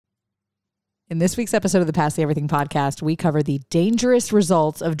In this week's episode of the Pass the Everything podcast, we cover the dangerous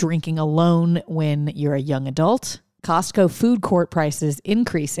results of drinking alone when you're a young adult, Costco food court prices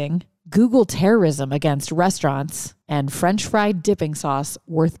increasing, Google terrorism against restaurants, and French fried dipping sauce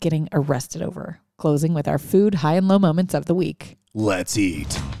worth getting arrested over. Closing with our food high and low moments of the week. Let's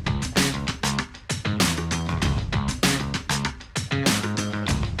eat.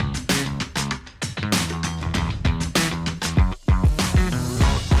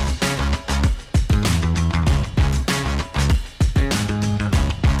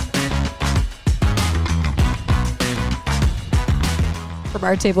 From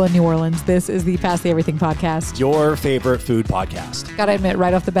our table in New Orleans, this is the Pass the Everything podcast. Your favorite food podcast. Gotta admit,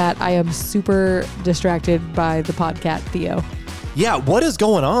 right off the bat, I am super distracted by the podcat Theo. Yeah, what is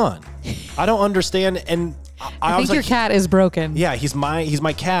going on? I don't understand. And I think your cat is broken. Yeah, he's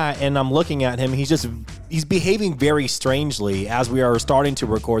my cat, and I'm looking at him. He's behaving very strangely as we are starting to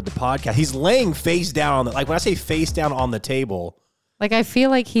record the podcast. He's laying face down on like when I say face down on the table. Like, I feel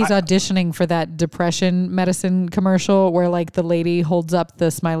like he's auditioning for that depression medicine commercial where, like, the lady holds up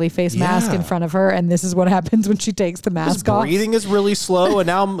the smiley face mask in front of her, and this is what happens when she takes the mask off. His breathing is really slow, and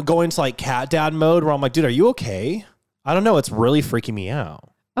now I'm going to, like, cat dad mode where I'm like, dude, are you okay? I don't know. It's really freaking me out.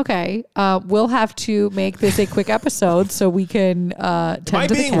 Okay. We'll have to make this a quick episode so we can tend to the cat. Am I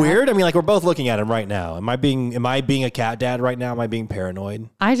being weird? I mean, like, we're both looking at him right now. Am I being a cat dad right now? Am I being paranoid?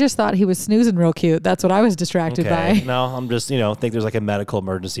 I just thought he was snoozing real cute. That's what I was distracted by. No, I'm just, think there's like a medical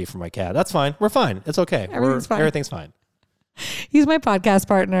emergency for my cat. That's fine. We're fine. It's okay. Everything's fine. He's my podcast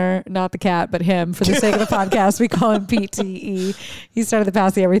partner, not the cat, but him. For the sake of the podcast, we call him PTE. He started the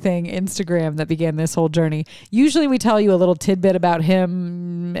Pass the Everything Instagram that began this whole journey. Usually we tell you a little tidbit about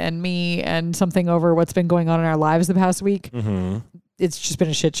him and me and something over what's been going on in our lives the past week. Mm-hmm. It's just been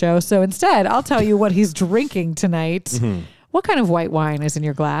a shit show. So instead, I'll tell you what he's drinking tonight. Mm-hmm. What kind of white wine is in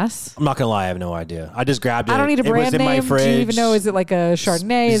your glass? I'm not going to lie. I have no idea. I just grabbed it. I don't need a brand name. It was in my fridge. Do you even know? Is it like a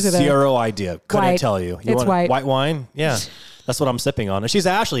Chardonnay? Is it Zero idea. Couldn't tell you. It's white. White wine? Yeah. That's what I'm sipping on. And she's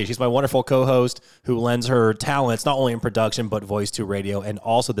Ashley. She's my wonderful co-host who lends her talents, not only in production, but voice to radio and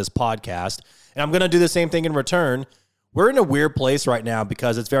also this podcast. And I'm going to do the same thing in return. We're in a weird place right now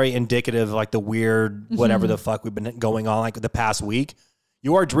because it's very indicative of like the weird, whatever the fuck we've been going on like the past week.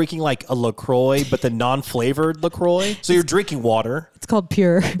 You are drinking like a LaCroix, but the non-flavored LaCroix. So you're drinking water. It's called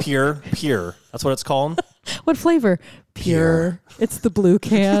Pure. Pure. That's what it's called. What flavor? Pure. It's the blue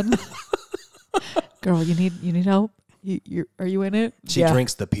can. Girl, you need help? Are you in it? She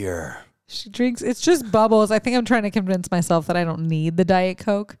drinks the Pure. She drinks. It's just bubbles. I think I'm trying to convince myself that I don't need the Diet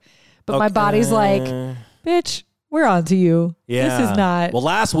Coke, but my body's like, bitch, we're on to you. Yeah. This is not. Well,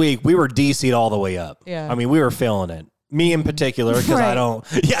 last week we were DC'd all the way up. Yeah. I mean, we were feeling it. Me in particular, because I don't.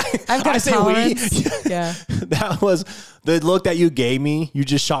 Yeah, I've got a tolerance. Yeah, that was the look that you gave me. You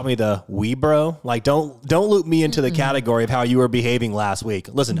just shot me the wee bro. Like, don't loop me into the category of how you were behaving last week.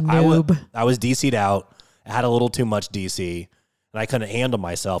 Listen, I was DC'd out. I had a little too much DC, and I couldn't handle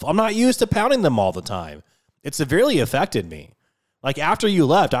myself. I'm not used to pounding them all the time. It severely affected me. Like after you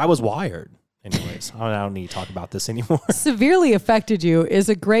left, I was wired. Anyways, I don't need to talk about this anymore. Severely affected you is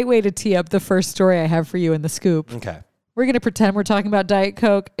a great way to tee up the first story I have for you in the scoop. Okay. We're going to pretend we're talking about Diet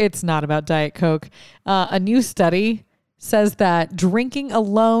Coke. It's not about Diet Coke. A new study says that drinking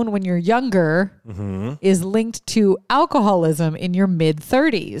alone when you're younger is linked to alcoholism in your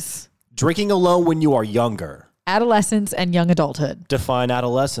mid-30s. Drinking alone when you are younger. Adolescence and young adulthood. Define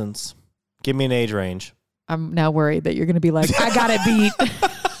adolescence. Give me an age range. I'm now worried that you're going to be like, I got it beat.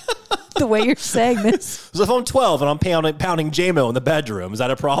 The way you're saying this. So if I'm 12 and I'm pounding J-Mo in the bedroom, is that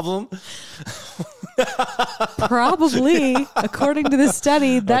a problem? Probably. According to this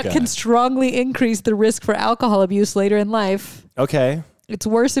study, that can strongly increase the risk for alcohol abuse later in life. Okay. It's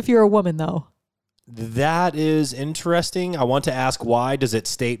worse if you're a woman, though. That is interesting. I want to ask why. Does it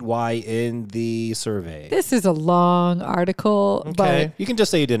state why in the survey? This is a long article. Okay. But you can just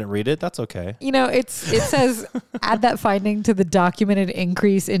say you didn't read it. That's okay. It says, add that finding to the documented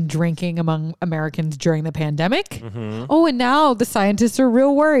increase in drinking among Americans during the pandemic. Mm-hmm. Oh, and now the scientists are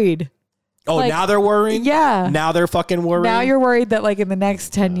real worried. Oh, now they're worried? Yeah. Now they're fucking worried? Now you're worried that like in the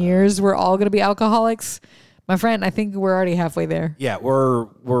next 10 years, we're all going to be alcoholics. My friend, I think we're already halfway there. Yeah,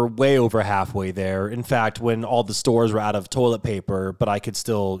 we're way over halfway there. In fact, when all the stores were out of toilet paper, but I could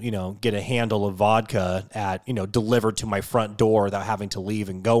still, get a handle of vodka delivered to my front door without having to leave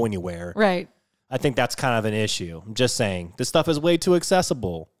and go anywhere. Right. I think that's kind of an issue. I'm just saying, this stuff is way too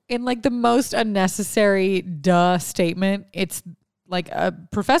accessible. In like the most unnecessary statement, it's like a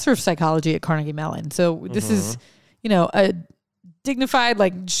professor of psychology at Carnegie Mellon. So this is, a dignified,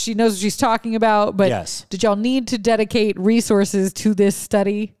 like she knows what she's talking about, but yes. Did y'all need to dedicate resources to this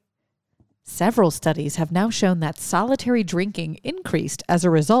study? Several studies have now shown that solitary drinking increased as a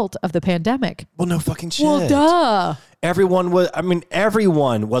result of the pandemic. Well, no fucking shit. Well, duh. Everyone was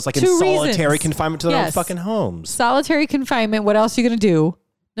like in Two solitary reasons. confinement to their own Yes. fucking homes. Solitary confinement. What else are you going to do?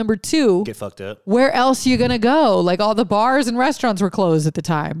 Number 2, Get fucked up. where else are you going to go? Like all the bars and restaurants were closed at the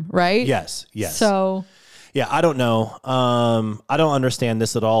time, right? Yes. So Yeah, I don't know. I don't understand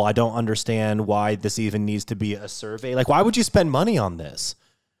this at all. I don't understand why this even needs to be a survey. Like, why would you spend money on this?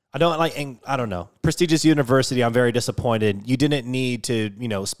 I don't know. Prestigious university, I'm very disappointed. You didn't need to,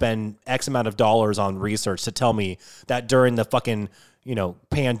 spend X amount of dollars on research to tell me that during the fucking,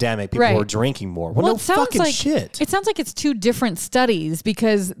 pandemic, people Right. were drinking more. Well, no it sounds fucking like shit. It sounds like it's 2 different studies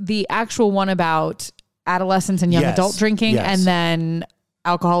because the actual one about adolescents and young Yes. adult drinking Yes. and then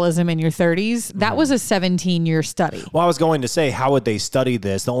alcoholism in your 30s, that was a 17-year study. Well, I was going to say, how would they study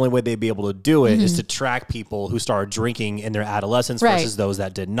this? The only way they'd be able to do it is to track people who started drinking in their adolescence Right. versus those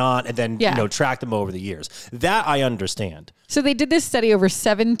that did not, and then Yeah. track them over the years. That I understand. So they did this study over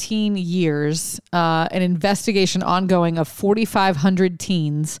 17 years, an investigation ongoing of 4,500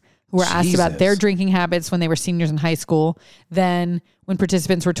 teens who were asked about Jesus. their drinking habits when they were seniors in high school, then when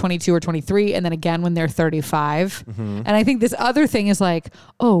participants were 22 or 23, and then again when they're 35. And I think this other thing is like,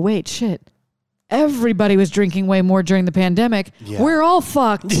 oh, wait, shit. Everybody was drinking way more during the pandemic. Yeah. We're all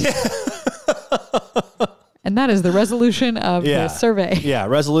fucked. And that is the resolution of the survey. Yeah,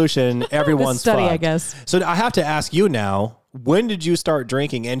 resolution. Everyone's study, fucked. I guess. So I have to ask you now, when did you start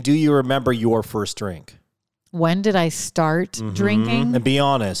drinking, and do you remember your first drink? When did I start drinking? And be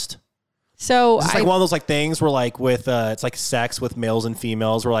honest. So It's like one of those things where with it's like sex with males and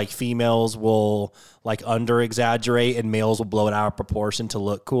females, where females will under exaggerate and males will blow it out of proportion to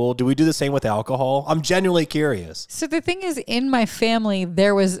look cool. Do we do the same with alcohol? I'm genuinely curious. So the thing is, in my family,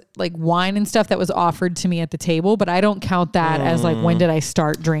 there was wine and stuff that was offered to me at the table, but I don't count that as when did I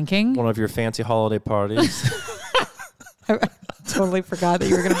start drinking? One of your fancy holiday parties. I totally forgot that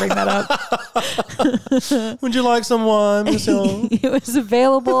you were going to bring that up. Would you like some wine, Miss Hill? It was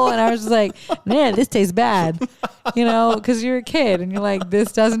available, and I was just like, man, this tastes bad. Because you're a kid, and you're like,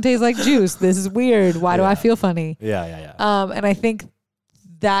 this doesn't taste like juice. This is weird. Why do I feel funny? Yeah. And I think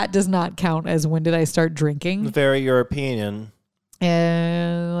that does not count as when did I start drinking. Very European.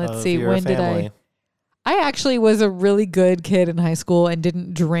 And let's see, your when family. did I actually was a really good kid in high school and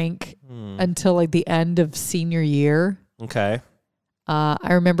didn't drink until the end of senior year. Okay.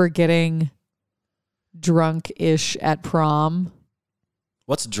 I remember getting drunk-ish at prom.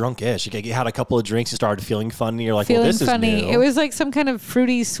 What's drunk-ish? You had a couple of drinks, you started feeling funny. You're like, Feeling well, this funny. is new. It was some kind of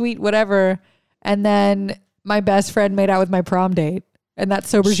fruity, sweet, whatever. And then my best friend made out with my prom date, and that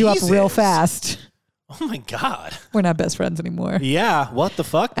sobers you up real Jesus. fast. Oh my God. We're not best friends anymore. Yeah. What the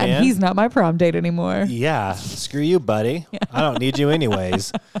fuck, man? And he's not my prom date anymore. Yeah. Screw you, buddy. I don't need you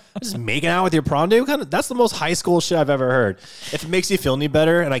anyways. Just making out with your prom date? That's the most high school shit I've ever heard. If it makes you feel any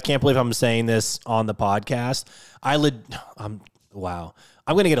better, and I can't believe I'm saying this on the podcast, wow.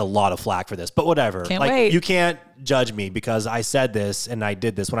 I'm going to get a lot of flack for this, but whatever. Can't wait. You can't judge me because I said this and I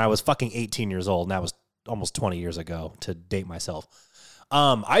did this when I was fucking 18 years old, and that was almost 20 years ago, to date myself.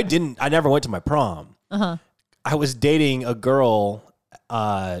 I never went to my prom. Uh-huh. I was dating a girl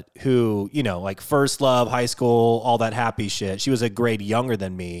who, first love, high school, all that happy shit. She was a grade younger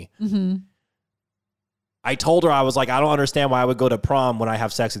than me. Mm-hmm. I told her, I was like, I don't understand why I would go to prom when I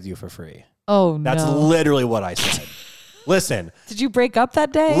have sex with you for free. Oh, That's no. literally what I said. Listen. Did you break up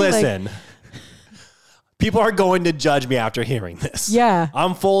that day? Listen. People are going to judge me after hearing this. Yeah.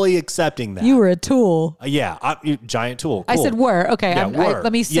 I'm fully accepting that. You were a tool. Giant tool. Cool. I said were. Okay. Yeah, were.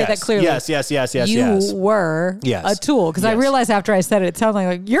 Let me say that clearly. Yes. You were Yes. a tool. Because I Yes. realized after I said it, it sounded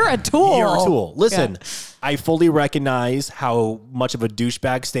like you're a tool. You're a tool. Listen, Yeah. I fully recognize how much of a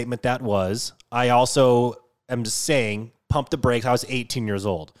douchebag statement that was. I also am just saying, pump the brakes. I was 18 years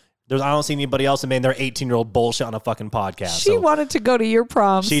old. I don't see anybody else admitting their 18-year-old bullshit on a fucking podcast. She wanted to go to your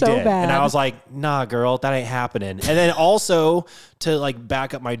prom She so did. bad. And I was like, nah, girl, that ain't happening. And then also to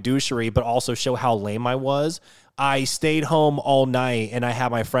back up my douchery, but also show how lame I was, I stayed home all night and I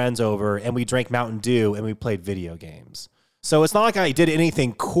had my friends over and we drank Mountain Dew and we played video games. So it's not like I did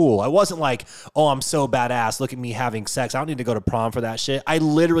anything cool. I wasn't like, oh, I'm so badass. Look at me having sex. I don't need to go to prom for that shit. I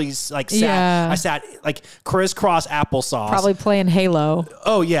literally sat. Yeah. I sat crisscross applesauce. probably playing Halo.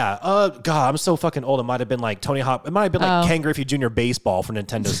 Oh yeah. God, I'm so fucking old. It might have been Tony Hawk. It might have been Ken Griffey Jr. Baseball for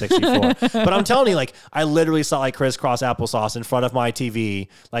Nintendo 64. But I'm telling you, I literally saw crisscross applesauce in front of my TV,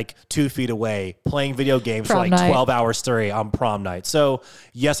 2 feet away, playing video games Prom for night. 12 hours straight on prom night. So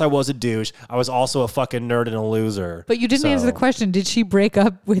yes, I was a douche. I was also a fucking nerd and a loser. But you didn't answer the question. Did she break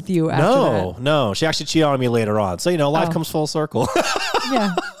up with you after that? No. She actually cheated on me later on. So life comes full circle.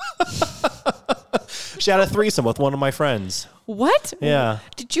 Yeah. She had a threesome with one of my friends. What? Yeah.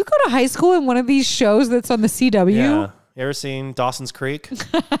 Did you go to high school in one of these shows that's on the CW? Yeah. You ever seen Dawson's Creek?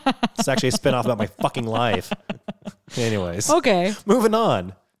 It's actually a spinoff about my fucking life. Anyways. Okay. Moving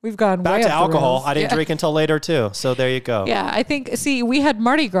on. We've gone Back way to off the alcohol. rails. I didn't drink until later too. So there you go. Yeah, I think, we had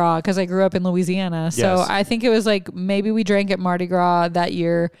Mardi Gras because I grew up in Louisiana. So Yes. I think it was like maybe we drank at Mardi Gras that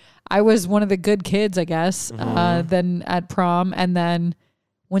year. I was one of the good kids, I guess, then at prom. And then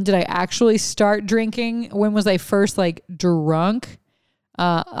when did I actually start drinking? When was I first like drunk?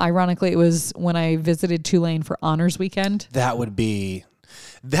 Ironically, it was when I visited Tulane for honors weekend.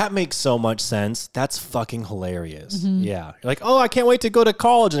 That makes so much sense. That's fucking hilarious. Yeah. You're like, oh, I can't wait to go to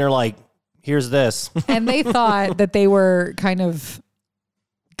college. And they're like, here's this. And they thought that they were kind of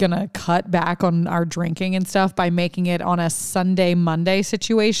gonna cut back on our drinking and stuff by making it on a Sunday, Monday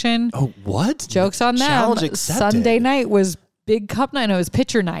situation. Oh, what? Jokes on them. Challenge accepted. Sunday night was big cup night. No, it was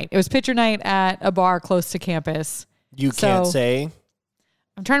pitcher night. It was pitcher night at a bar close to campus. You can't say.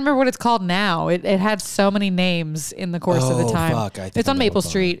 I'm trying to remember what it's called now. It had so many names in the course of the time. Fuck. I think It's I on know Maple what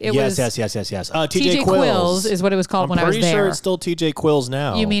Street. It yes, was yes. TJ TJ Quills is what it was called when I was I'm pretty there. sure it's still TJ Quills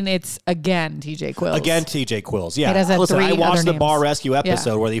now. You mean it's again TJ Quills? Again, TJ Quills. Yeah. It has Listen, three I watched other the names. Bar Rescue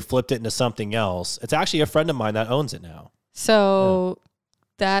episode where they flipped it into something else. It's actually a friend of mine that owns it now. So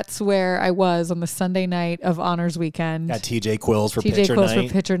that's where I was on the Sunday night of honors weekend. Got TJ Quills for TJ pitcher Quills night.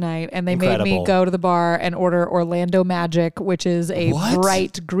 for pitcher night, and they Incredible. made me go to the bar and order Orlando Magic, which is a What?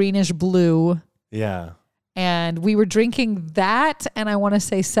 bright greenish blue. Yeah. And we were drinking that, and I want to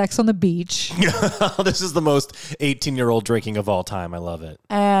say Sex on the Beach. This is the most 18-year-old drinking of all time. I love it.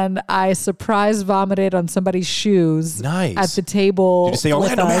 And I surprise vomited on somebody's shoes Nice. at the table. Did you say with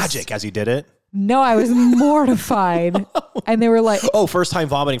Orlando us. Magic as you did it? No, I was mortified. And they were like, Oh, first time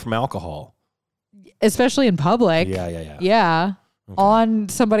vomiting from alcohol. especially in public. Yeah. Yeah. On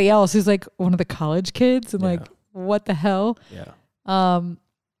somebody else who's like one of the college kids and Yeah. like, what the hell? Yeah.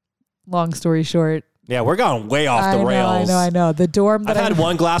 Long story short. Yeah, we're going way off the rails. I know. The dorm that I've had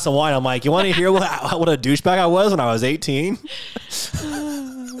one glass of wine. I'm like, you want to hear what a douchebag I was when I was 18?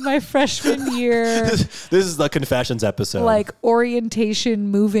 my freshman year, This is the confessions episode. like orientation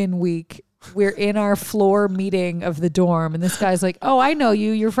move-in week. We're in our floor meeting of the dorm, and this guy's like, "Oh, I know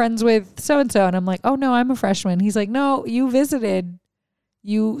you. You're friends with so and so." And I'm like, "Oh no, I'm a freshman." He's like, "No, you visited.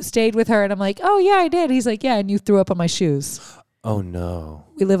 You stayed with her." And I'm like, "Oh yeah, I did." He's like, "Yeah, and you threw up on my shoes." oh no.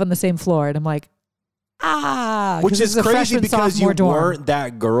 We live on the same floor, and I'm like, Which is a crazy freshman, because you sophomore dorm. weren't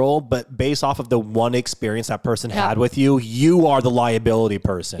that girl, but based off of the one experience that person had with you, you are the liability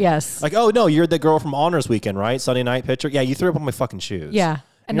person. Yes. Like, oh no, you're the girl from honors weekend, right? Sunday night picture. Yeah, you threw up on my fucking shoes. Yeah.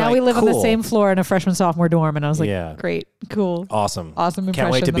 And You're now like, we live on the cool. same floor in a freshman sophomore dorm, and I was like, Yeah. great, cool. Awesome. Awesome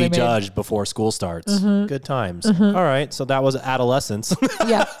Can't wait to impression that I be made. judged before school starts. Good times. All right. So that was adolescence.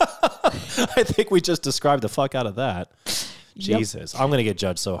 Yeah. I think we just described the fuck out of that. Jesus. I'm going to get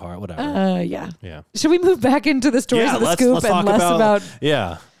judged so hard. Whatever. Yeah. Yeah. Should we move back into the stories of the scoop and talk less about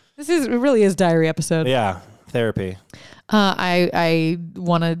Yeah. it really is diary episode. Yeah. Therapy. I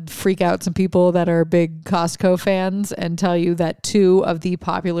want to freak out some people that are big Costco fans and tell you that 2 of the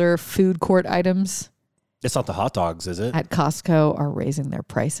popular food court items It's not the hot dogs, is it? at Costco are raising their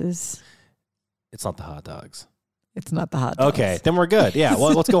prices. It's not the hot dogs. It's not the hot dogs. Okay. Then we're good. Yeah.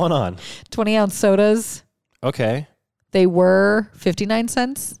 What's going on? 20-ounce sodas, Okay. they were 59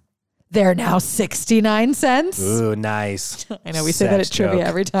 cents. They're now 69 cents. Ooh, nice. I know we say that at Sex trivia joke.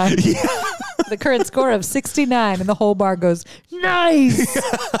 every time. The current score of 69 and the whole bar goes, nice.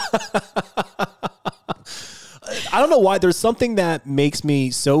 I don't know why. There's something that makes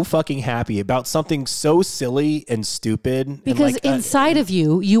me so fucking happy about something so silly and stupid. and Because like, inside of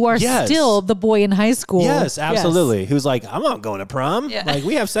you, you are Yes. still the boy in high school. yes, absolutely. Who's like, I'm not going to prom. Yeah. Like,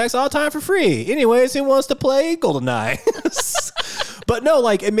 we have sex all the time for free. Anyways, who wants to play GoldenEye? But no,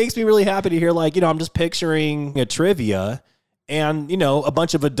 like, it makes me really happy to hear, like, I'm just picturing a trivia and, a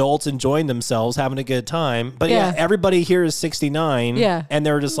bunch of adults enjoying themselves, having a good time. But yeah, Yeah. everybody here is 69. Yeah. And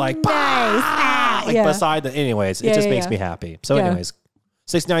they're just like, like Yeah. beside the, anyways, it Yeah, just yeah, makes yeah. me happy. So Yeah. anyways,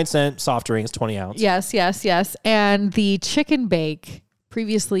 69-cent soft drinks, 20 ounce. Yes. And the chicken bake,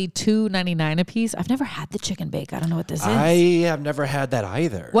 previously $2.99 a piece. I've never had the chicken bake. I don't know what this is. I have never had that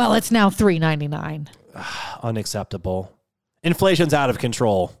either. Well, it's now $3.99. Unacceptable. Inflation's out of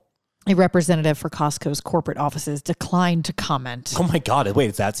control. A representative for Costco's corporate offices declined to comment. Oh my God. Wait,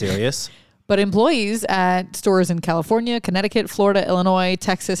 is that serious? But employees at stores in California, Connecticut, Florida, Illinois,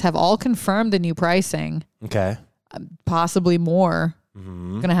 Texas have all confirmed the new pricing, Okay. possibly more.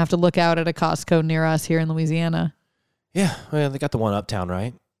 Mm-hmm. Going to have to look out at a Costco near us here in Louisiana. Yeah. Well, they got the one uptown,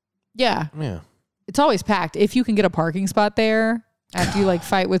 right? Yeah. Yeah. It's always packed. If you can get a parking spot there after you like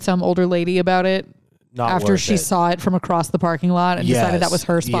fight with some older lady about it. Not after worth she it. saw it from across the parking lot and decided that was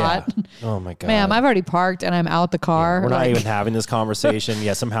her spot. Yeah. Oh my God. Ma'am, I've already parked and I'm out the car. We're not Like- even having this conversation.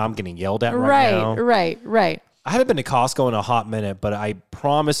 Yeah, somehow I'm getting yelled at right now. Right. I haven't been to Costco in a hot minute, but I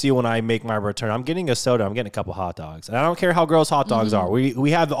promise you when I make my return, I'm getting a soda. I'm getting a couple hot dogs. And I don't care how gross hot dogs are.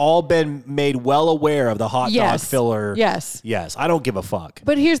 We have all been made well aware of the hot dog filler. Yes. Yes. I don't give a fuck.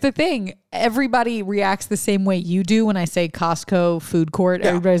 But here's the thing. Everybody reacts the same way you do when I say Costco food court.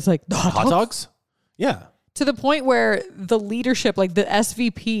 Everybody's like, the Hot dogs? Yeah. To the point where the leadership, like the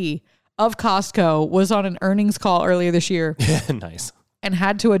SVP of Costco, was on an earnings call earlier this year Nice. and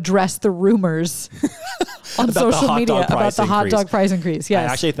had to address the rumors on About the social hot media dog about price the hot increase. dog price increase. Yes.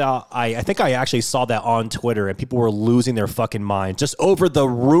 I actually thought I think I actually saw that on Twitter and people were losing their fucking minds just over the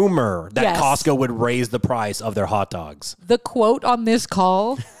rumor that Yes. Costco would raise the price of their hot dogs. The quote on this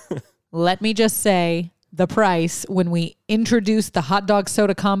call, let me just say, the price when we introduced the hot dog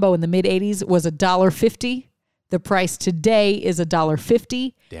soda combo in the mid 80s was $1.50. The price today is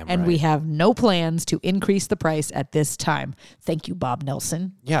 $1.50. Damn and right. we have no plans to increase the price at this time. Thank you, Bob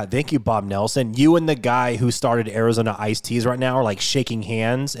Nelson. Yeah, thank you, Bob Nelson. You and the guy who started Arizona Iced Teas right now are like shaking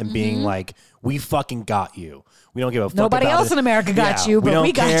hands and being like, we fucking got you. We don't give a fuck Nobody about else it. in America got you, but we don't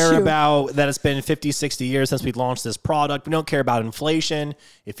we got care you. about that it's been 50, 60 years since we launched this product. We don't care about inflation.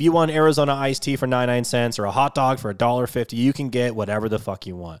 If you want Arizona iced tea for 99 cents or a hot dog for $1.50, you can get whatever the fuck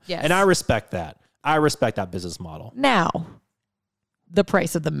you want. Yes. And I respect that. I respect that business model. Now, the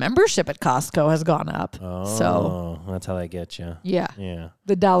price of the membership at Costco has gone up. Oh, So, that's how they get you. yeah. Yeah.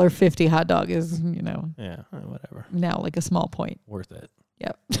 The $1.50 hot dog is, Yeah. Whatever. now like a small point. Worth it.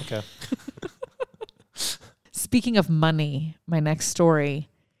 Yep. Okay. Speaking of money, my next story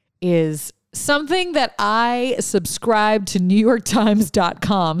is something that I subscribed to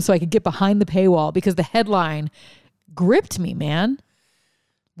NewYorkTimes.com so I could get behind the paywall because the headline gripped me, man.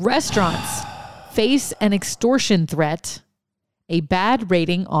 Restaurants face an extortion threat, a bad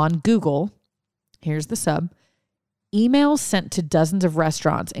rating on Google. Here's the sub. Emails sent to dozens of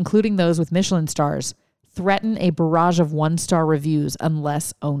restaurants, including those with Michelin stars, threaten a barrage of one-star reviews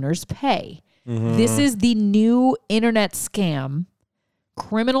unless owners pay. This is the new internet scam.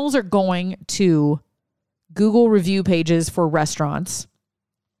 Criminals are going to Google review pages for restaurants,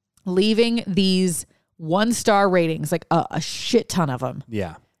 leaving these one-star ratings, like a shit ton of them.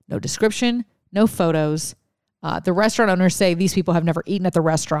 Yeah. No description, no photos. The restaurant owners say these people have never eaten at the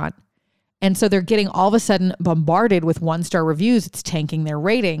restaurant. And so they're getting all of a sudden bombarded with one-star reviews. It's tanking their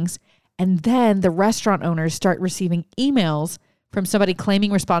ratings. And then the restaurant owners start receiving emails from somebody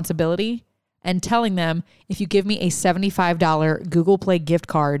claiming responsibility and telling them, if you give me a $75 Google Play gift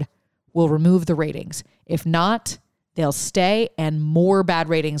card, we'll remove the ratings. If not, they'll stay and more bad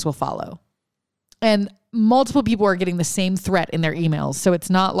ratings will follow. And multiple people are getting the same threat in their emails. So it's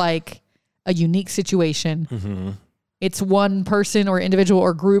not like a unique situation. It's one person or individual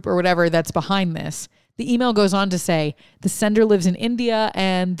or group or whatever that's behind this. The email goes on to say the sender lives in India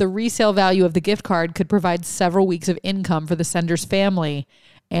and the resale value of the gift card could provide several weeks of income for the sender's family.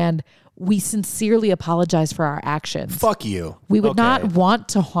 And we sincerely apologize for our actions. Fuck you. We would Okay. not want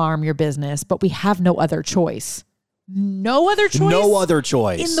to harm your business, but we have no other choice. No other choice? No other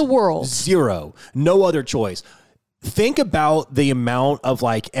choice in the world. Zero. No other choice. Think about the amount of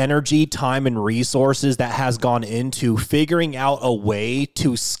like energy, time, and resources that has gone into figuring out a way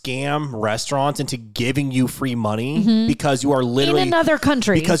to scam restaurants into giving you free money because you are literally in another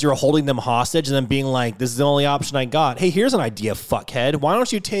country. because you're holding them hostage and then being like, this is the only option I got. Hey, here's an idea, fuckhead. Why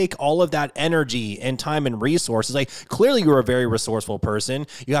don't you take all of that energy and time and resources? Like, clearly you're a very resourceful person.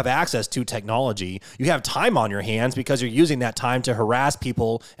 You have access to technology. You have time on your hands because you're using that time to harass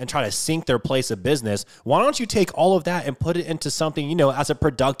people and try to sink their place of business. Why don't you take all of that and put it into something, you know, as a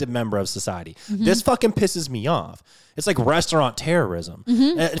productive member of society? This fucking pisses me off. It's like restaurant terrorism.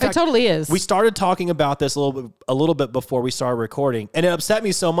 In fact, It totally is. we started talking about this a little bit before we started recording, and it upset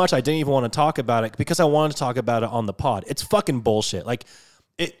me so much I didn't even want to talk about it because I wanted to talk about it on the pod. It's fucking bullshit. Like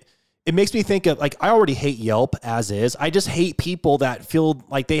it makes me think of, like, I already hate Yelp as is. I just hate people that feel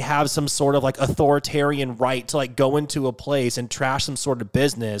like they have some sort of like authoritarian right to like go into a place and trash some sort of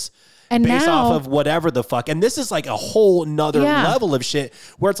business And based now- off of whatever the fuck. And this is like a whole nother Yeah. level of shit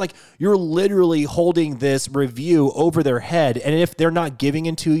where it's like you're literally holding this review over their head. And if they're not giving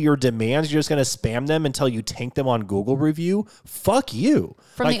into your demands, you're just going to spam them until you tank them on Google review. Fuck you.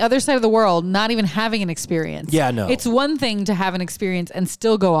 From Like, the other side of the world, not even having an experience. Yeah, no. It's one thing to have an experience and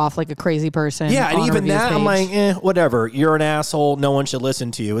still go off like a crazy person. yeah, and on a even reviews that, I'm page. like, whatever. You're an asshole. No one should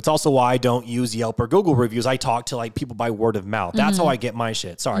listen to you. It's also why I don't use Yelp or Google reviews. I talk to like people by word of mouth. That's how I get my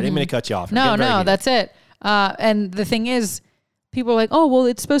shit. Sorry, I didn't mean to cut you off. You're No, getting very no, heated. that's it. And the thing is, people are like, oh, well,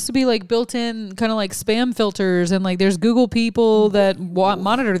 it's supposed to be like built in kind of like spam filters. And like there's Google people that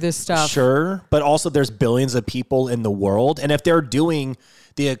monitor this stuff. Sure. But also there's billions of people in the world. And if they're doing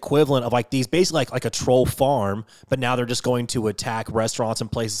the equivalent of like these, basically like a troll farm, but now they're just going to attack restaurants and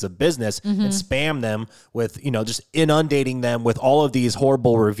places of business and spam them with, just inundating them with all of these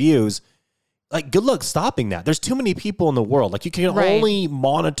horrible reviews. Like, good luck stopping that. There's too many people in the world. Like, you can only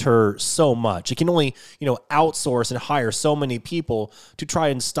monitor so much. You can only, outsource and hire so many people to try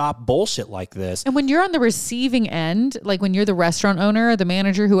and stop bullshit like this. And when you're on the receiving end, like when you're the restaurant owner, the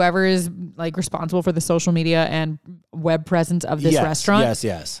manager, whoever is like responsible for the social media and web presence of this restaurant.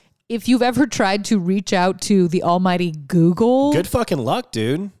 Yes. If you've ever tried to reach out to the almighty Google, good fucking luck,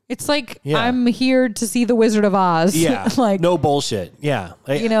 dude. It's like, I'm here to see the Wizard of Oz. Yeah. like no bullshit. Yeah.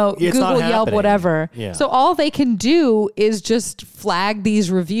 It's Google, Yelp, whatever. Yeah. So all they can do is just flag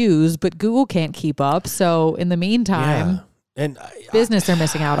these reviews, but Google can't keep up. So in the meantime, and business they're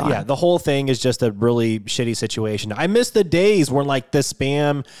missing out on. Yeah, the whole thing is just a really shitty situation. I miss the days when like the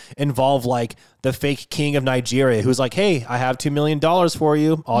spam involved like the fake king of Nigeria who's like, hey, I have $2 million for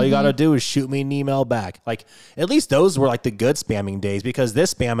you. All you got to do is shoot me an email back. Like, at least those were like the good spamming days, because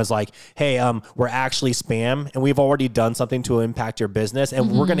this spam is like, hey, we're actually spam and we've already done something to impact your business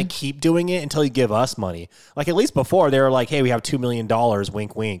and we're going to keep doing it until you give us money. Like, at least before they were like, hey, we have $2 million,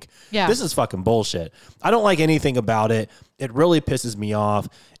 wink, wink. Yeah. This is fucking bullshit. I don't like anything about it. It really pisses me off.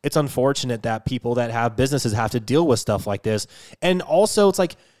 It's unfortunate that people that have businesses have to deal with stuff like this. And also, it's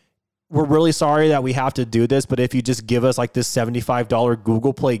like, we're really sorry that we have to do this, but if you just give us like this $75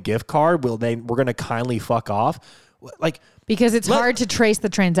 Google Play gift card, we're going to kindly fuck off. Like, because it's hard to trace the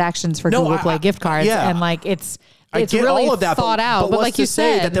transactions for Google Play gift cards. Yeah. And like, it's get really all of that, thought out. But like you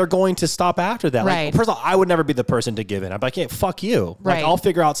said, that they're going to stop after that. Right. Like, first of all, I would never be the person to give in. I'm like, yeah, fuck you. Right. Like, I'll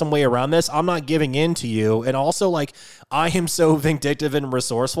figure out some way around this. I'm not giving in to you. And also, like, I am so vindictive and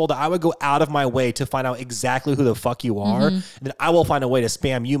resourceful that I would go out of my way to find out exactly who the fuck you are. And then I will find a way to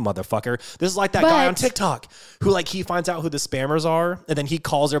spam you, motherfucker. This is like that guy on TikTok who, like, he finds out who the spammers are and then he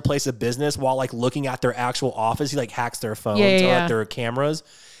calls their place of business while, like, looking at their actual office. He, like, hacks their phones or like, their cameras.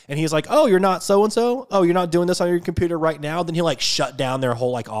 And he's like, oh, you're not so-and-so? Oh, you're not doing this on your computer right now? Then he'll like shut down their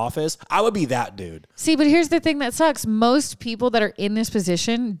whole like office. I would be that dude. See, but here's the thing that sucks. Most people that are in this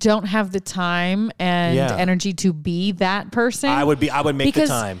position don't have the time and energy to be that person. I would make the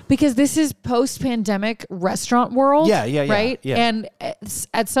time. Because this is post-pandemic restaurant world. Yeah. Right? Yeah. And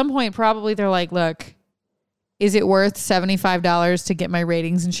at some point, probably they're like, look, is it worth $75 to get my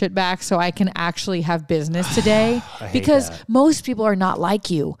ratings and shit back so I can actually have business today? Because most people are not like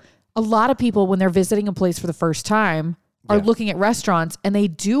you. A lot of people, when they're visiting a place for the first time, are looking at restaurants and they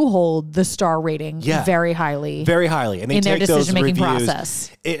do hold the star rating very highly. Very highly. And they in their take those decision-making reviews.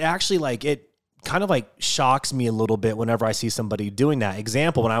 process. It actually it kind of like shocks me a little bit whenever I see somebody doing that.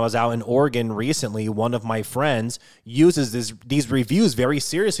 Example, when I was out in Oregon recently, one of my friends uses these reviews very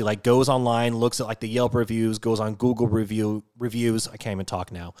seriously, like goes online, looks at like the Yelp reviews, goes on Google reviews. I can't even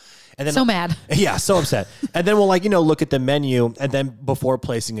talk now. And then so mad. Yeah, so upset. And then we'll look at the menu and then before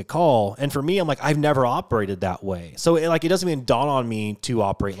placing a call. And for me, I'm like, I've never operated that way. So it doesn't even dawn on me to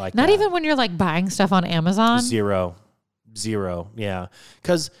operate like that. Not even when you're like buying stuff on Amazon? Zero. Yeah.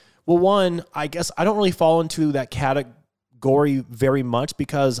 Because, well, one, I guess I don't really fall into that category very much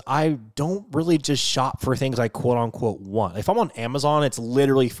because I don't really just shop for things I quote unquote want. If I'm on Amazon, it's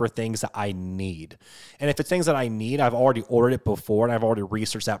literally for things that I need. And if it's things that I need, I've already ordered it before and I've already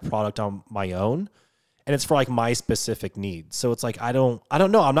researched that product on my own. And it's for like my specific needs. So it's like, I don't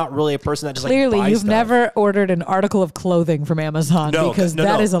know. I'm not really a person that just Clearly, like buys you've stuff. never ordered an article of clothing from Amazon because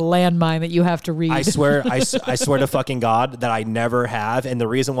that is a landmine that you have to read. I swear to fucking God that I never have. And the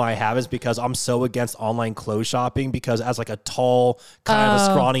reason why I have is because I'm so against online clothes shopping because as like a tall, kind of a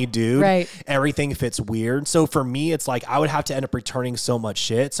scrawny dude, everything fits weird. So for me, it's like I would have to end up returning so much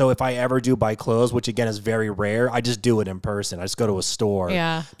shit. So if I ever do buy clothes, which again is very rare, I just do it in person. I just go to a store.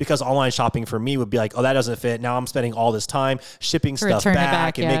 Yeah. Because online shopping for me would be like, oh, that doesn't fit. Now I'm spending all this time shipping stuff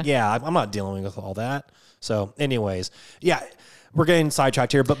back. I'm not dealing with all that. So anyways, we're getting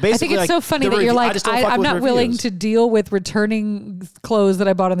sidetracked here, but basically, I think it's so funny that you're like, I'm not willing to deal with returning clothes that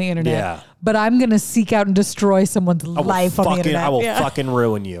I bought on the internet, but I'm going to seek out and destroy someone's life on the internet. I will fucking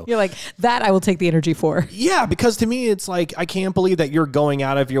ruin you. You're like, that I will take the energy for. Yeah, because to me, it's like, I can't believe that you're going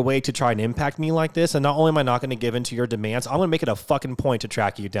out of your way to try and impact me like this. And not only am I not going to give in to your demands, I'm going to make it a fucking point to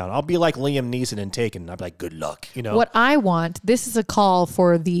track you down. I'll be like Liam Neeson in Taken. I'll be like, good luck. What I want, this is a call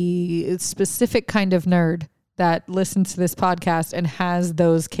for the specific kind of nerd that listens to this podcast and has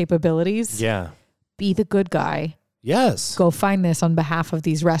those capabilities. Yeah. Be the good guy Yes. go find this on behalf of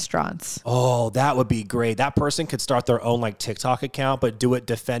these restaurants. Oh, that would be great. That person could start their own like TikTok account, but do it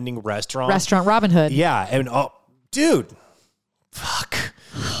defending restaurants. Restaurant Robin Hood. Yeah. And dude, fuck.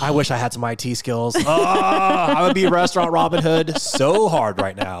 I wish I had some IT skills. I would be Restaurant Robin Hood so hard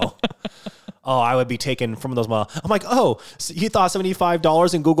right now. I would be taking from those. I'm like, so you thought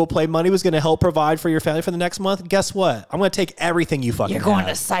 $75 in Google Play money was going to help provide for your family for the next month? Guess what? I'm going to take everything you fucking You're going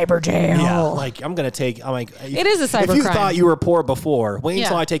have. to cyber jail. Yeah, like I'm like, It is a cyber If you crime. thought you were poor before, wait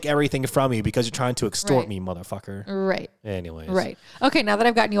until Yeah. I take everything from you because you're trying to extort Right. me, motherfucker. Right. Anyways. Right. Okay, now that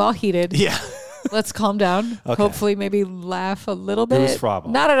I've gotten you all heated, Yeah. let's calm down. Okay. Hopefully maybe laugh a little bit. Who's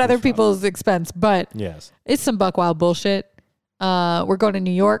problem? Not at other people's expense, but Yes. it's some buck wild bullshit. We're going to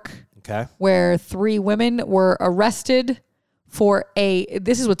New York, Okay. where 3 women were arrested for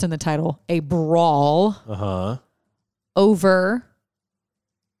this is what's in the title, a brawl over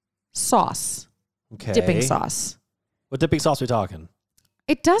sauce, Okay. dipping sauce. What dipping sauce are we talking?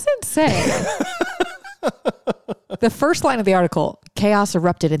 It doesn't say. The first line of the article, chaos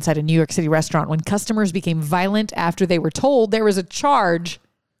erupted inside a New York City restaurant when customers became violent after they were told there was a charge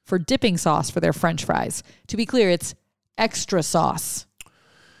for dipping sauce for their French fries. To be clear, it's extra sauce.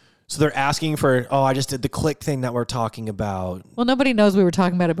 So they're asking for, I just did the click thing that we're talking about. Well, nobody knows we were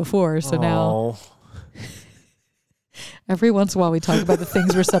talking about it before, so now every once in a while we talk about the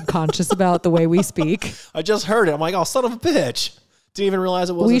things we're subconscious about, the way we speak. I just heard it. I'm like, son of a bitch. Didn't even realize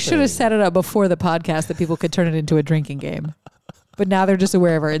it was We a should have thing. set it up before the podcast that people could turn it into a drinking game. But now they're just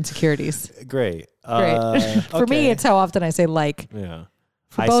aware of our insecurities. Great. Great. For me, it's how often I say like. Yeah.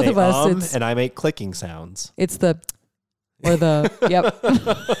 For both say, of us, it's and I make clicking sounds. it's the or the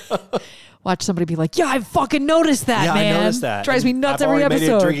yep. Watch somebody be like, "Yeah, I fucking noticed that, Yeah, man. I noticed that. Drives me And nuts I've every already made it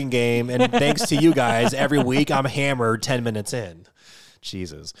a episode." drinking game, and thanks to you guys, every week I'm hammered 10 minutes in.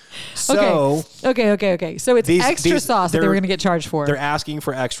 Jesus. So Okay. So it's extra sauce that they were going to get charged for. they're asking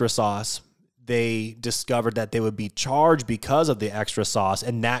for extra sauce. They discovered that they would be charged because of the extra sauce,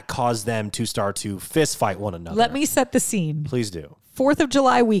 and that caused them to start to fist fight one another. Let me set the scene. Please do. 4th of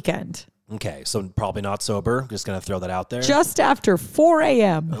July weekend, Okay, so probably not sober. Just going to throw that out there. just after 4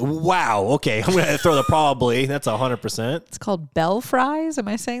 a.m. Wow. Okay, I'm going to throw the probably. That's 100%. It's called Bell Fries. Am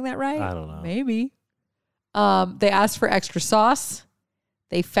I saying that right? I don't know. Maybe. They asked for extra sauce.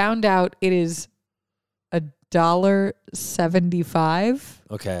 They found out it is $1.75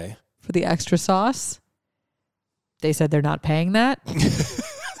 Okay. for the extra sauce. They said they're not paying that.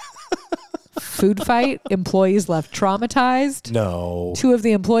 Food fight. Employees left traumatized. No. 2 of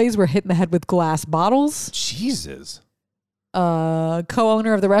the employees were hit in the head with glass bottles. Jesus.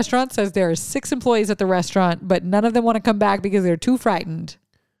 Co-owner of the restaurant says there are 6 employees at the restaurant, but none of them want to come back because they're too frightened.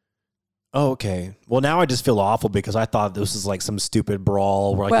 Oh, okay. Well, now I just feel awful because I thought this was like some stupid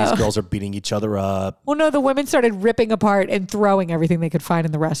brawl where these girls are beating each other up. Well, no, the women started ripping apart and throwing everything they could find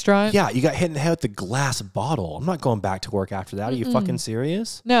in the restaurant. Yeah, you got hit in the head with the glass bottle. I'm not going back to work after that. Are you fucking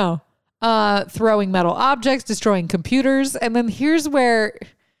serious? No. Throwing metal objects, destroying computers. And then here's where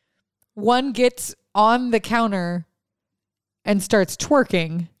one gets on the counter and starts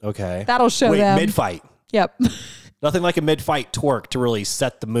twerking. Okay. That'll show Wait, them. mid-fight. Yep. Nothing like a mid-fight twerk to really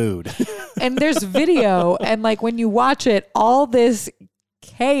set the mood. And there's video. And like when you watch it, all this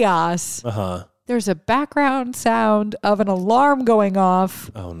chaos, Uh-huh. there's a background sound of an alarm going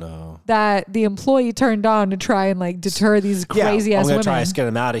off Oh, no. that the employee turned on to try and like deter these crazy I'm ass going women. to try to get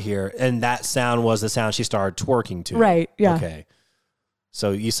them out of here. And that sound was the sound she started twerking to. Right, yeah. Okay.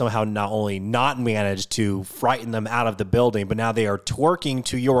 So you somehow not only not managed to frighten them out of the building, but now they are twerking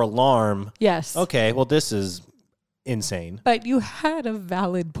to your alarm. Yes. Okay, well, this is insane. But you had a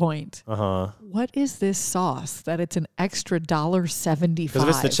valid point. Uh-huh. What is this sauce that it's an extra $1.75? Because if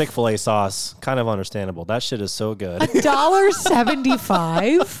it's the Chick-fil-A sauce, kind of understandable. That shit is so good.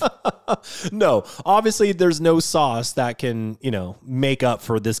 $1.75? No, obviously there's no sauce that can, make up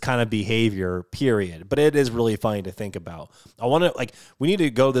for this kind of behavior, period. But it is really funny to think about. I want to, we need to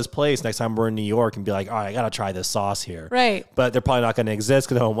go to this place next time we're in New York and be like, all right, I got to try this sauce here. Right. But they're probably not going to exist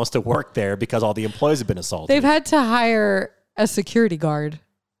because no one wants to work there because all the employees have been assaulted. They've had to hire a security guard,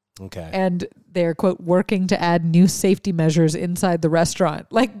 Okay. and they're, quote, working to add new safety measures inside the restaurant.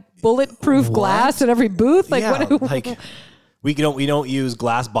 Like bulletproof glass at every booth? Like, yeah, what? we don't use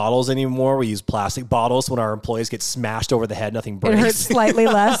glass bottles anymore. We use plastic bottles. When our employees get smashed over the head, nothing breaks. It hurts slightly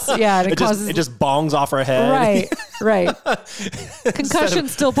less. Yeah, and it causes... it just bongs off our head. Right.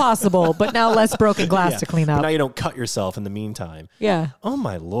 Concussion's still possible, but now less broken glass Yeah, to clean but up. now you don't cut yourself in the meantime. Yeah. Oh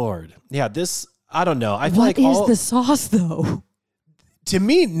my Lord. Yeah, this, I don't know. I feel What like is the sauce, though? to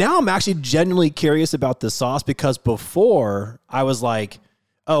me, now I'm actually genuinely curious about the sauce because before I was like,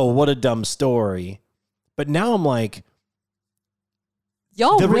 oh, what a dumb story. But now I'm like,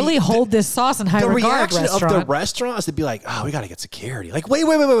 y'all really hold this sauce in high the regard, reaction restaurant. of the restaurant is to be like, oh, we got to get security. Like, wait.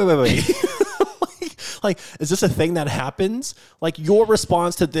 Like, is this a thing that happens? Like, your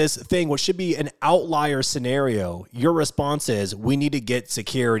response to this thing, what should be an outlier scenario, your response is, we need to get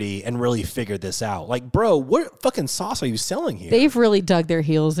security and really figure this out. Like, bro, what fucking sauce are you selling here? They've really dug their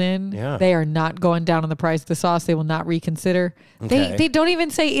heels in. Yeah. They are not going down on the price of the sauce. They will not reconsider. Okay. They don't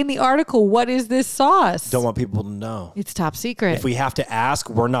even say in the article, what is this sauce? Don't want people to know. It's top secret. If we have to ask,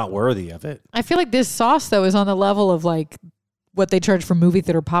 we're not worthy of it. I feel like this sauce, though, is on the level of like what they charge for movie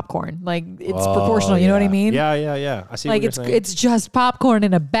theater popcorn. Like, it's proportional. You know what I mean? Yeah. I see Like, what you're saying. it's just popcorn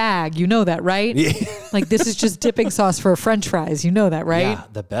in a bag. You know that, right? Yeah. Like, this is just dipping sauce for French fries. You know that, right? Yeah,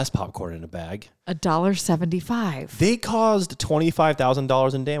 the best popcorn in a bag. $1.75. They caused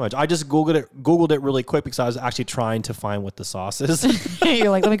 $25,000 in damage. I just Googled it really quick because I was actually trying to find what the sauce is. You're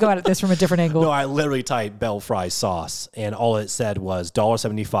like, let me go at this from a different angle. No, I literally typed Bell Fry sauce, and all it said was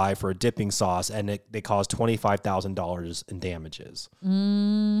 $1.75 for a dipping sauce, and they caused $25,000 in damages.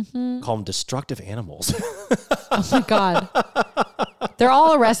 Mm-hmm. Call them destructive animals. Oh my God. They're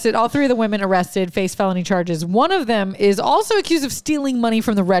all arrested. All three of the women arrested face felony charges. One of them is also accused of stealing money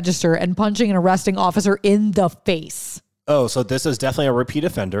from the register and punching an arresting officer in the face. Oh, so this is definitely a repeat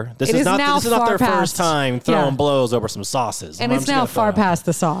offender. This is not their first time throwing blows over some sauces. And it's now far past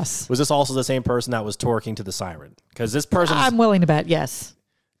the sauce. Was this also the same person that was twerking to the siren? Because this person, I'm willing to bet, yes.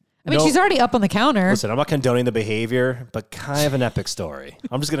 I mean, she's already up on the counter. Listen, I'm not condoning the behavior, but kind of an epic story.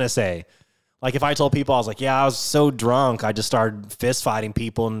 I'm just going to say, like, if I told people, I was like, yeah, I was so drunk, I just started fist fighting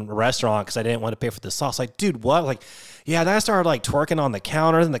people in a restaurant because I didn't want to pay for the sauce. Like, dude, what? Like, yeah, then I started like twerking on the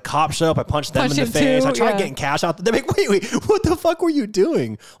counter, then the cops show up, I punched them in the face. I tried getting cash out. They're like, wait, what the fuck were you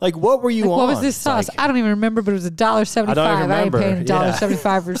doing? Like, what were you on? What was this sauce? Like, I don't even remember, but it was $1.75. I ain't paying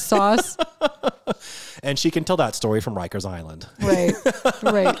 $1.75 for sauce. And she can tell that story from Rikers Island. Right.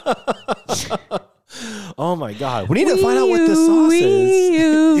 Oh my God. We need to find out what this sauce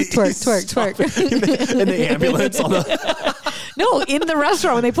is. Twerk. In the ambulance on the No, in the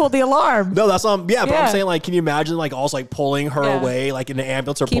restaurant when they pulled the alarm. No, that's but I'm saying, like, can you imagine like also like pulling her away like in an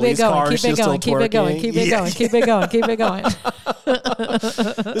ambulance or police car? Keep it going. Keep it going.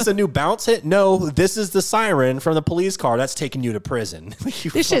 This is a new bounce hit? No, this is the siren from the police car that's taking you to prison.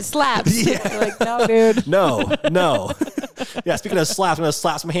 This shit slaps. Yeah. Like, no, dude. No. Yeah, speaking of slaps, I'm going to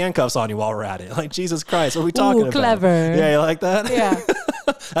slap some handcuffs on you while we're at it. Like, Jesus Christ, what are we talking about? Clever. Yeah, you like that? Yeah.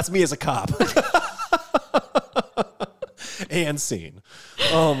 That's me as a cop. And scene.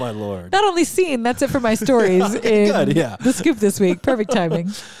 Oh, my Lord. Not only scene, that's it for my stories in The Scoop this week. Perfect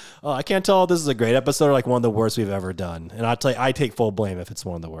timing. I can't tell if this is a great episode or like one of the worst we've ever done. And I take full blame if it's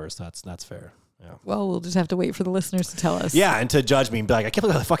one of the worst. That's fair. Yeah. Well, we'll just have to wait for the listeners to tell us. Yeah, and to judge me and be like, I can't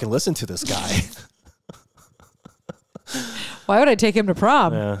believe I fucking listen to this guy. Why would I take him to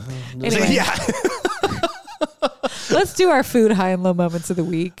prom? Yeah. Anyway. Yeah. Let's do our food high and low moments of the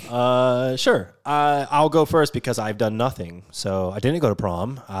week. Sure. I'll go first because I've done nothing. So I didn't go to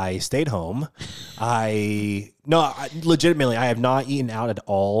prom. I stayed home. Legitimately, I have not eaten out at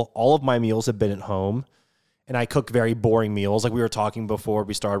all. All of my meals have been at home. And I cook very boring meals. Like we were talking before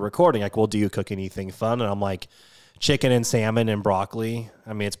we started recording. Like, well, do you cook anything fun? And I'm like, chicken and salmon and broccoli.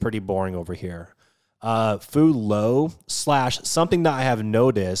 I mean, it's pretty boring over here. Food low / something that I have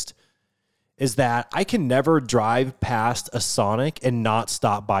noticed is that I can never drive past a Sonic and not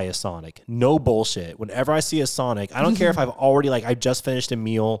stop by a Sonic. No bullshit. Whenever I see a Sonic, I don't care if I just finished a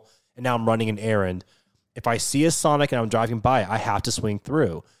meal and now I'm running an errand. If I see a Sonic and I'm driving by, I have to swing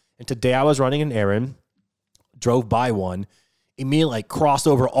through. And today I was running an errand, drove by one, immediately like crossed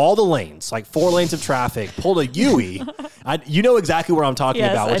over all the lanes, like 4 lanes of traffic, pulled a Yui. You know exactly what I'm talking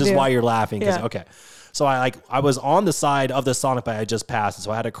about, which is why you're laughing. Yeah. Okay. So I was on the side of the Sonic, but I had just passed it.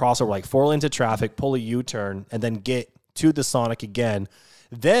 So I had to cross over like 4 lanes of traffic, pull a U-turn, and then get to the Sonic again.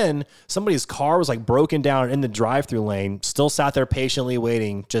 Then somebody's car was like broken down in the drive-through lane, still sat there patiently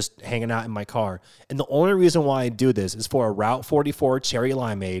waiting, just hanging out in my car. And the only reason why I do this is for a Route 44 cherry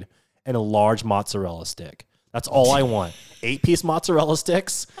limeade and a large mozzarella stick. That's all I want. 8-piece mozzarella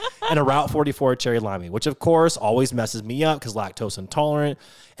sticks and a Route 44 cherry limeade, which of course always messes me up because lactose intolerant.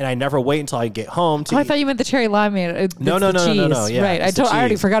 And I never wait until I get home to I thought you meant the cherry limeade. No. Yeah, right. I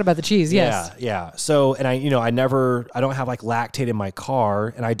already forgot about the cheese. Yes. Yeah. So, and I don't have like Lactaid in my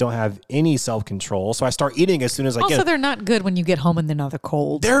car and I don't have any self-control. So I start eating as soon as I get. Also, they're not good when you get home and they're not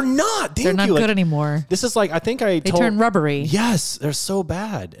cold. They're not. They're not good anymore. This is like, I think they turn rubbery. Yes. They're so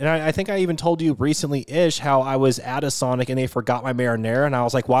bad. And I think I even told you recently-ish how I was at a Sonic and they forgot my marinara. And I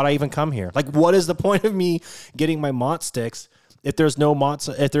was like, why'd I even come here? Like, what is the point of me getting my Mott sticks if there's no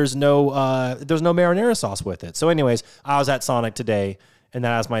marinara sauce with it. So anyways, I was at Sonic today, and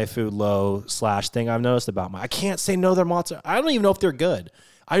that is my food low / thing I've noticed about I can't say no to their mozzarella. I don't even know if they're good.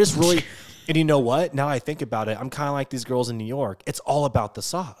 I just really, and you know what? Now I think about it, I'm kind of like these girls in New York. It's all about the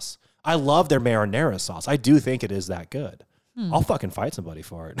sauce. I love their marinara sauce. I do think it is that good. I'll fucking fight somebody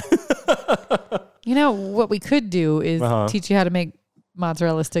for it. You know, what we could do is teach you how to make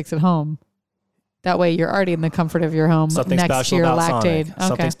mozzarella sticks at home. That way you're already in the comfort of your home. Something next special to your about Lactaid. Sonic.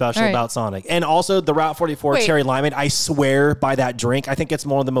 Something special about Sonic. And also the Route 44 Cherry Limeade. I swear by that drink. I think it's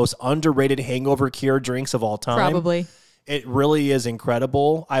one of the most underrated hangover cure drinks of all time. Probably. It really is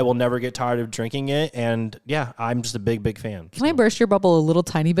incredible. I will never get tired of drinking it. And yeah, I'm just a big, big fan. Can I burst your bubble a little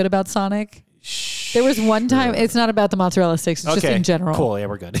tiny bit about Sonic? There was one time, it's not about the mozzarella sticks, it's just in general. Cool, yeah,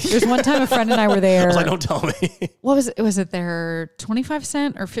 we're good. There's one time a friend and I were there. I was like, don't tell me. What was it? Was it their 25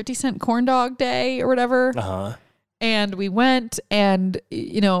 cent or 50 cent corn dog day or whatever? Uh-huh. And we went and,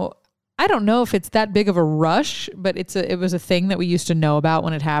 you know, I don't know if it's that big of a rush, but it was a thing that we used to know about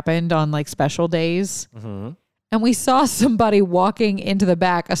when it happened on like special days. Mm-hmm. And we saw somebody walking into the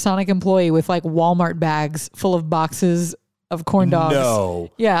back, a Sonic employee with like Walmart bags full of boxes of corn dogs.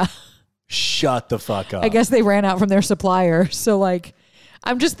 No. Yeah. Shut the fuck up. I guess they ran out from their supplier. So like,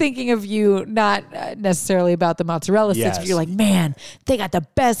 I'm just thinking of you, not necessarily about the mozzarella sticks, but you're like, man, they got the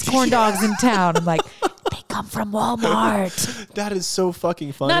best corn dogs in town. I'm like, they come from Walmart. That is so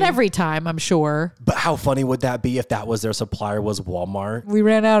fucking funny. Not every time, I'm sure. But how funny would that be if that was their supplier was Walmart? We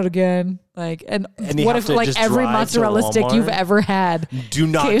ran out again. Like, and what if like every mozzarella stick you've ever had? Do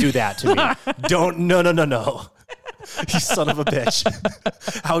not do that to me. Don't. No. You son of a bitch.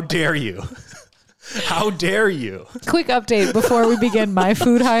 How dare you? How dare you? Quick update before we begin my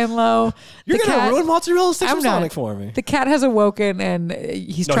food high and low. You're going to ruin mozzarella sticks from Sonic for me. The cat has awoken and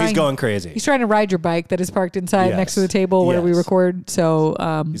he's going crazy. He's trying to ride your bike that is parked inside next to the table where we record. So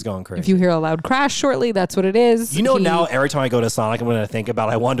he's going crazy. If you hear a loud crash shortly, that's what it is. You know, now every time I go to Sonic, I'm going to think about,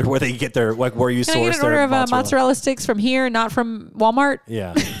 I wonder where they get their, like where you source their mozzarella. Can I get an order of mozzarella sticks from here, not from Walmart?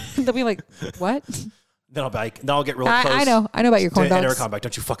 Yeah. They'll be like, what? Then I'll get really close. I know about your corn dogs. Intercom back.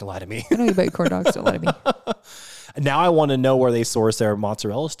 Don't you fucking lie to me. I know about your corn dogs. Don't lie to me. Now I want to know where they source their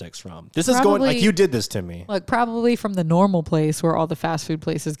mozzarella sticks from. This is going like you did this to me. Look, probably from the normal place where all the fast food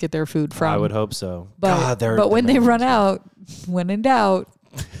places get their food from. I would hope so. But when they run out, when in doubt,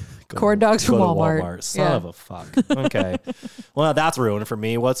 corn dogs from Walmart. Son of a fuck. Okay. Well, that's ruined for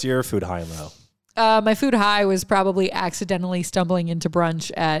me. What's your food high and low? My food high was probably accidentally stumbling into brunch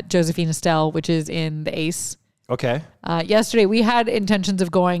at Josephine Estelle, which is in the Ace. Okay. Yesterday, we had intentions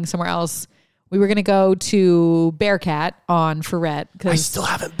of going somewhere else. We were going to go to Bearcat on Ferret. I still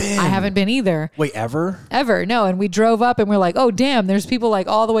haven't been. I haven't been either. Wait, ever? Ever, no. And we drove up and we're like, oh, damn, there's people like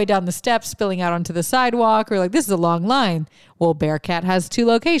all the way down the steps spilling out onto the sidewalk. We're like, this is a long line. Well, Bearcat has 2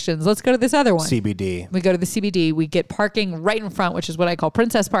 locations. Let's go to this other one. CBD. We go to the CBD. We get parking right in front, which is what I call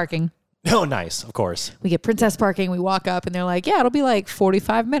princess parking. Oh, nice. Of course. We get princess parking. We walk up and they're like, yeah, it'll be like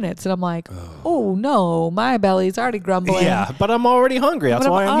 45 minutes. And I'm like, oh no, my belly's already grumbling. Yeah, but I'm already hungry. That's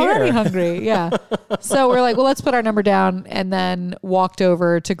why I'm here. Already hungry. Yeah. So we're like, well, let's put our number down, and then walked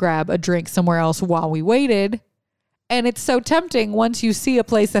over to grab a drink somewhere else while we waited. And it's so tempting once you see a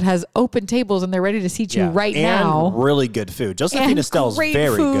place that has open tables and they're ready to seat you right now. Really good food. Josephine Estelle's very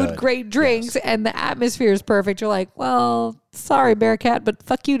good. Great food, great drinks, and the atmosphere is perfect. You're like, well, sorry, Bearcat, but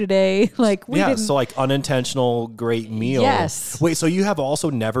fuck you today. Like we didn't. So like unintentional great meal. Yes. Wait, so you have also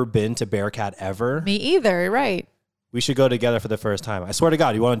never been to Bearcat ever? Me either, right. We should go together for the first time. I swear to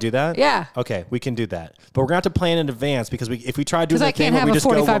God, you want to do that? Yeah. Okay, we can do that. But we're going to have to plan in advance because if we try to do that thing where we just go...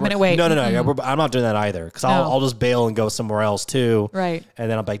 Because I can't have a 45-minute wait. No. I'm not doing that either because I'll just bail and go somewhere else too. Right. And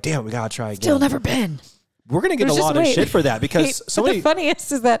then I'm like, damn, we got to try again. Still never been. We're going to get a lot of shit for that because the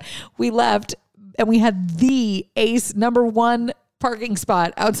funniest is that we left and we had the Ace #1 parking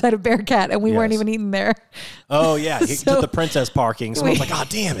spot outside of Bearcat and we weren't even eating there. Oh, yeah. He took the princess parking. So I was like, oh,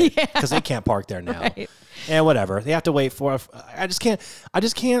 damn it. Because they can't park there now. Right. And whatever. They have to wait for... I just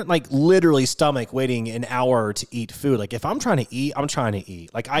can't like literally stomach waiting an hour to eat food. Like if I'm trying to eat, I'm trying to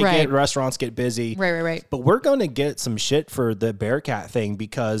eat. Like I get restaurants get busy. Right. But we're going to get some shit for the Bearcat thing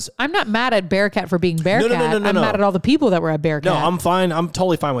because... I'm not mad at Bearcat for being Bearcat. No. I'm mad at all the people that were at Bearcat. No, I'm fine. I'm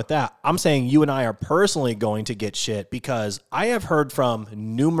totally fine with that. I'm saying you and I are personally going to get shit because I have heard from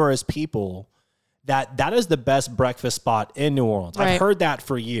numerous people that is the best breakfast spot in New Orleans. Right. I've heard that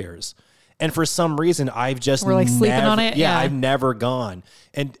for years. And for some reason, I've just We're like sleeping on it. Yeah, I've never gone.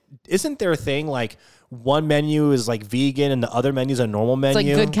 And isn't there a thing like one menu is like vegan and the other menu is a normal menu?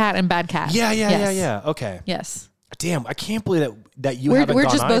 It's like good cat and bad cat. Yeah. Okay. Yes. Damn, I can't believe that you We're haven't gone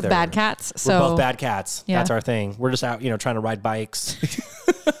just both either. bad cats. So We're both bad cats. Yeah. That's our thing. We're just out, trying to ride bikes.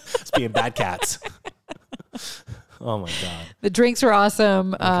 It's being bad cats. Oh my God. The drinks were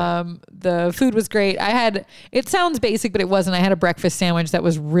awesome. The food was great. It sounds basic, but it wasn't. I had a breakfast sandwich that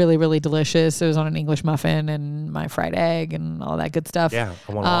was really, really delicious. It was on an English muffin and my fried egg and all that good stuff. Yeah,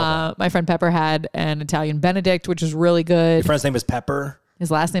 I want all that. My friend Pepper had an Italian Benedict, which was really good. Your friend's name is Pepper? His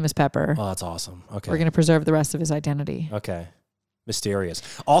last name is Pepper. Oh, that's awesome. Okay. We're going to preserve the rest of his identity. Okay. Mysterious.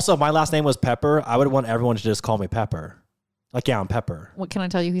 Also, if my last name was Pepper, I would want everyone to just call me Pepper. Like, yeah, I'm Pepper. What can I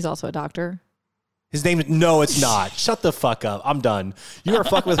tell you? He's also a doctor. His name, no, it's not. Shut the fuck up. I'm done. You are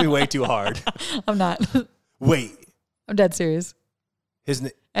fucking with me way too hard. I'm not. Wait. I'm dead serious.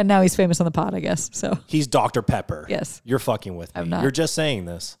 And now he's famous on the pod, I guess. So he's Dr. Pepper. Yes. You're fucking with me. I'm not. You're just saying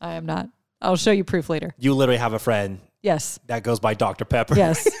this. I am not. I'll show you proof later. You literally have a friend Yes. that goes by Dr. Pepper.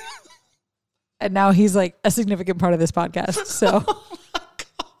 Yes. And now he's like a significant part of this podcast. So Oh my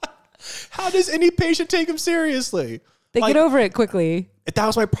God. How does any patient take him seriously? they get over it quickly. If that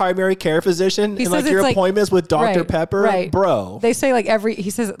was my primary care physician He and says like your it's like- appointments with Dr. Right, Pepper, right. bro. They say he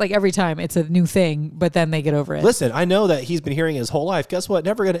says it like every time it's a new thing, but then they get over it. Listen, I know that he's been hearing his whole life. Guess what?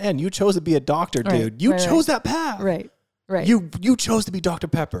 Never going to end. You chose to be a doctor, Right, dude. You right, chose that path. Right. Right. You chose to be Dr.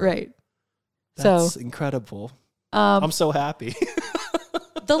 Pepper. right. That's incredible. I'm so happy.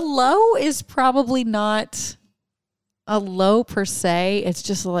 The low is probably not a low per se. It's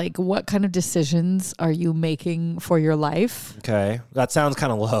just like, what kind of decisions are you making for your life? Okay. That sounds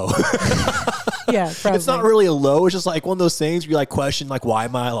kind of low. Yeah, probably. It's not really a low. It's just like one of those things where you like question, like, why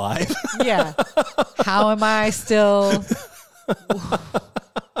am I alive? Yeah. How am I still?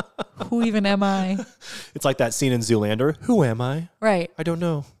 Who even am I? It's like that scene in Zoolander. Who am I? Right. I don't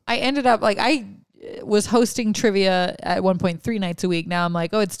know. I ended up I was hosting trivia at one point 3 nights a week. Now I'm like,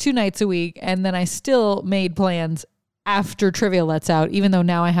 oh, it's 2 nights a week. And then I still made plans after trivia lets out, even though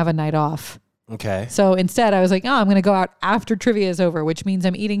now I have a night off. Okay. So instead I was like, oh, I'm going to go out after trivia is over, which means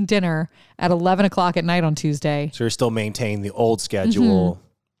I'm eating dinner at 11 o'clock at night on Tuesday. So you're still maintaining the old schedule.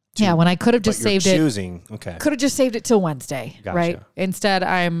 Yeah. When I could have just But you're saved choosing. Okay. could have just saved it till Wednesday. Gotcha. Right. Instead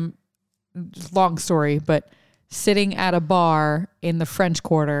I'm, long story, but sitting at a bar in the French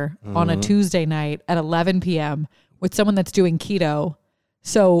Quarter on a Tuesday night at 11 p.m. with someone that's doing keto.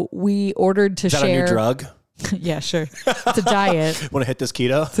 So we ordered to Is that share. a new drug? Yeah, sure. It's a diet. Want to hit this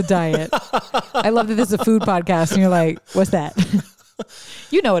keto? It's a diet. I love that this is a food podcast and you're like, what's that?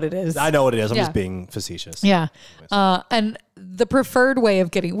 You know what it is. I know what it is. I'm Yeah. just being facetious. Yeah. And the preferred way of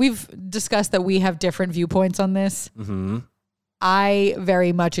we've discussed that we have different viewpoints on this. Mm-hmm. I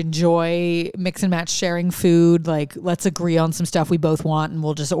very much enjoy mix and match sharing food. Like, let's agree on some stuff we both want and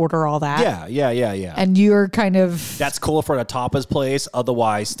we'll just order all that. Yeah. And you're kind of... That's cool for a tapas place.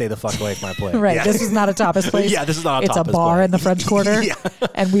 Otherwise, stay the fuck away from my place. Right. Yeah. This is not a tapas place. Yeah, this is not a It's a tapas bar place. in the French Quarter. Yeah.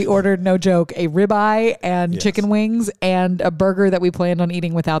 And we ordered, no joke, a ribeye and Yes. chicken wings and a burger that we planned on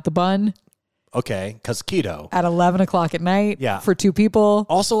eating without the bun Okay, because keto. at 11 o'clock at night Yeah. for 2 people.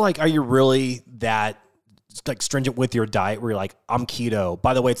 Also, like, are you really that like stringent with your diet where you're like, I'm keto.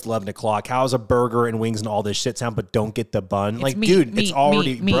 By the way, it's 11 o'clock. How's a burger and wings and all this shit sound, but don't get the bun? Like, meat, dude, meat, it's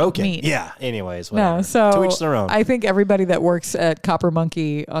already meat, broken. meat. Yeah. Anyways, whatever. No, so to each their own. I think everybody that works at Copper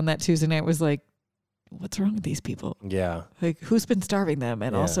Monkey on that Tuesday night was like, what's wrong with these people? yeah. Like, who's been starving them?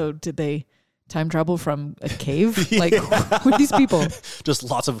 And Yeah. also, did they time travel from a cave? Like, who are these people? Just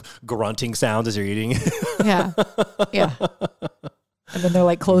lots of grunting sounds as you're eating. Yeah. Yeah. And then they're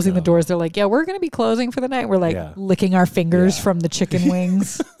like closing the doors. They're like, yeah, we're going to be closing for the night. We're like Yeah. licking our fingers Yeah. from the chicken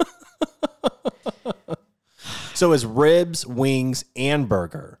wings. So it's ribs, wings, and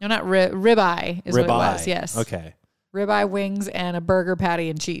burger. No, not ribeye is what it Ribeye. was. Yes. Okay. Ribeye, wings, and a burger patty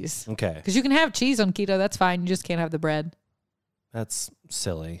and cheese. Okay. Because you can have cheese on keto. That's fine. You just can't have the bread. That's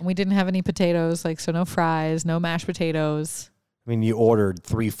silly. And we didn't have any potatoes. Like, so no fries, no mashed potatoes. I mean, you ordered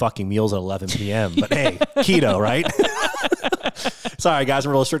 3 fucking meals at 11 p.m., but hey, keto, right? Sorry, guys,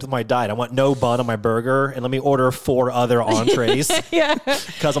 I'm real strict with my diet. I want no bun on my burger, and let me order 4 other entrees Yeah.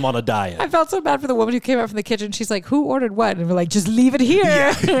 because I'm on a diet. I felt so bad for the woman who came out from the kitchen. She's like, who ordered what? And we're like, just leave it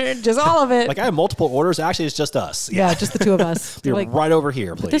here. Just all of it. Like, I have multiple orders. Actually, it's just us. yeah, just the 2 of us. You're Like, right over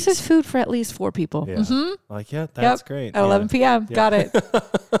here, please. this is food for at least 4 people. Yeah. Mm-hmm. Like, yeah, that's Yep. great. At 11 p.m. Yeah. Got it.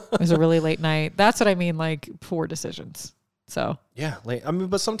 It was a really late night. That's what I mean, like, poor decisions. So Yeah, like, I mean,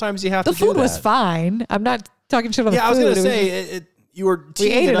 but sometimes you have the to do food was that. fine. I'm not talking shit on the food. Yeah, I was going It to say, just- you were ate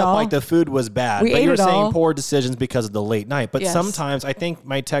teeing it it up all. like the food was bad, We but ate you were it saying all. poor decisions because of the late night. But Yes. sometimes, I think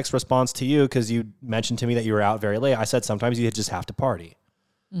my text response to you, because you mentioned to me that you were out very late, I said sometimes you just have to party.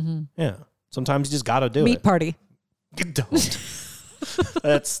 Mm-hmm. Yeah. Sometimes you just got to do meat it. party. You don't.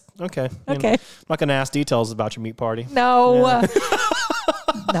 That's okay. Okay. I'm not going to ask details about your meat party. No.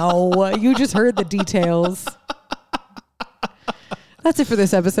 No, you just heard the details. That's it for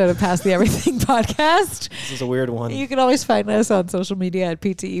this episode of Pass the Everything podcast. This is a weird one. You can always find us on social media at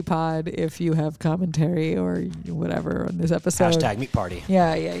PTE Pod if you have commentary or whatever on this episode. Hashtag meat party.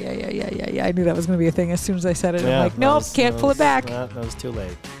 Yeah. I knew that was going to be a thing as soon as I said it. I'm like, nope, can't pull it back. That was too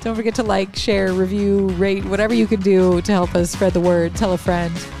late. Don't forget to like, share, review, rate, whatever you can do to help us spread the word. Tell a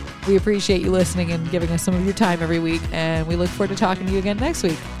friend. We appreciate you listening and giving us some of your time every week. And we look forward to talking to you again next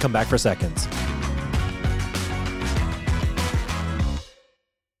week. Come back for seconds.